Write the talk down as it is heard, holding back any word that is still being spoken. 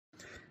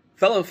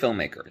Fellow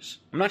filmmakers,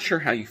 I'm not sure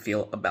how you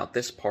feel about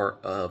this part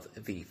of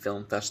the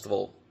film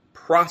festival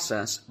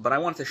process, but I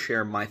want to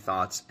share my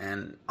thoughts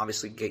and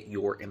obviously get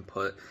your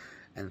input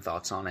and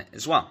thoughts on it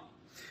as well.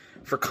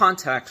 For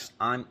context,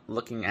 I'm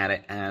looking at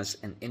it as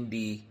an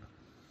indie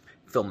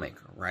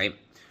filmmaker, right?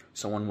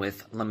 Someone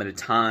with limited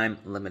time,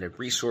 limited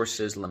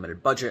resources,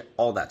 limited budget,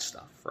 all that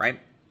stuff, right?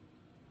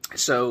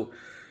 So,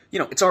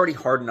 it's already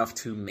hard enough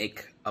to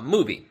make a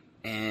movie.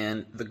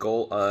 And the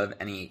goal of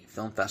any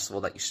film festival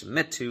that you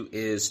submit to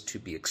is to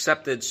be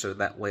accepted, so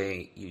that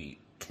way you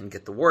can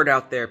get the word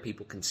out there,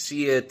 people can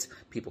see it,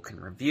 people can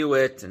review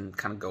it, and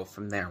kind of go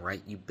from there,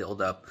 right? You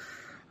build up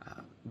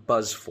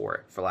buzz for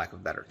it, for lack of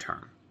a better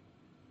term.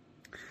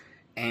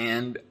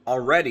 And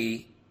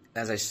already,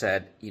 as I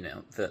said,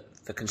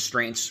 the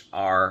constraints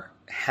are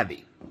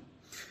heavy.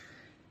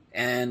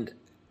 And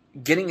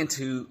getting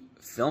into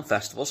film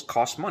festivals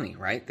costs money,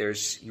 right?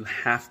 You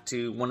have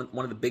to, one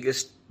of the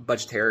biggest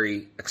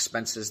budgetary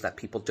expenses that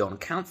people don't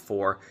account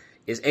for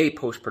is A,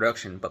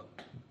 post-production, but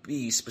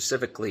B,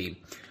 specifically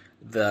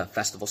the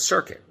festival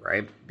circuit,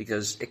 right?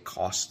 Because it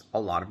costs a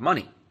lot of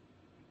money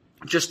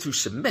just to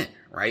submit,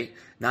 right?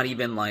 Not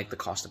even like the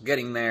cost of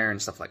getting there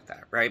and stuff like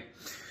that, right?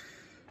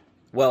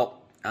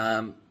 Well,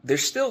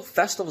 there's still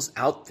festivals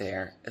out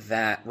there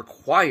that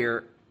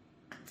require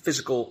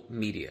physical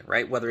media,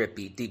 right? Whether it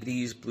be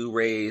DVDs,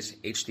 Blu-rays,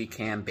 HD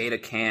cam,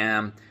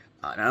 Betacam,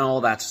 and all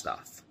that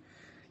stuff.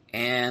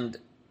 And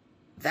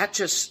that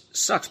just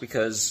sucks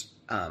because,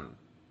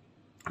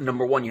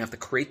 number one, you have to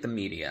create the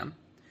media.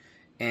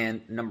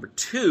 And number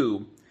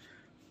two,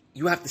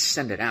 you have to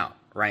send it out,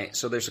 right?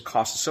 So there's a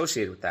cost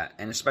associated with that.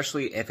 And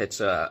especially if it's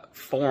a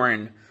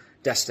foreign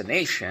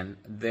destination,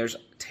 there's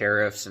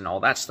tariffs and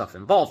all that stuff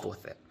involved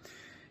with it.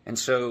 And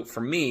so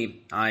for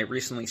me, I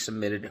recently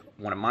submitted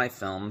one of my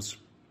films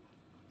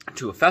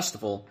to a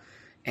festival,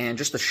 and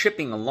just the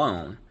shipping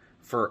alone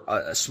for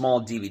a small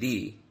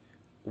DVD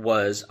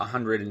was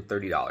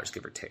 $130,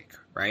 give or take,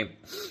 right?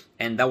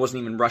 And that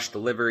wasn't even rush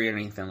delivery or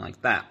anything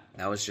like that.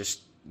 That was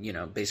just,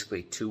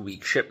 basically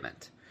 2-week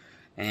shipment.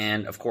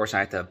 And of course I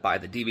had to buy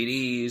the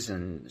DVDs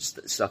and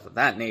stuff of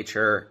that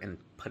nature and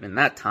put in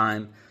that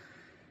time.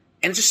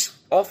 And it just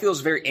all feels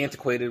very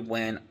antiquated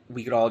when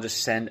we could all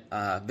just send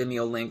a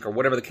Vimeo link or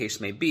whatever the case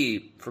may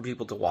be for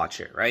people to watch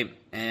it, right?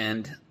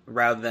 And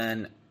rather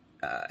than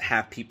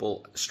have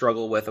people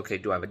struggle with, okay,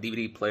 do I have a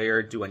DVD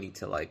player? Do I need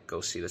to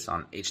go see this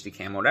on HD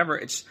cam, whatever?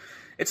 It's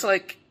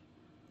like,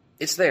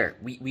 it's there.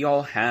 We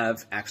all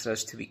have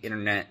access to the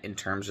internet in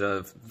terms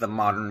of the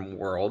modern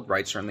world,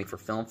 right? Certainly for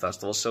film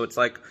festivals. So it's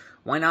like,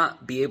 why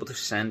not be able to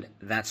send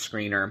that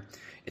screener?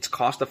 It's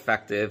cost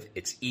effective.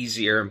 It's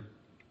easier.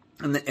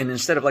 And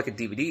instead of like a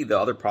DVD, the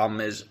other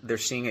problem is they're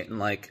seeing it in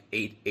like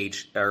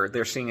 8H, or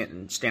they're seeing it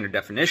in standard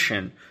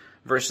definition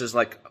versus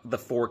like the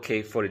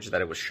 4K footage that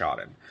it was shot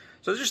in.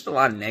 So there's just a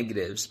lot of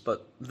negatives,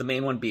 but the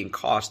main one being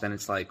cost, and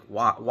it's like,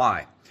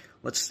 why?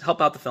 Let's help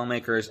out the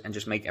filmmakers and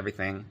just make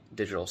everything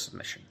digital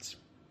submissions.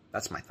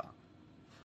 That's my thought.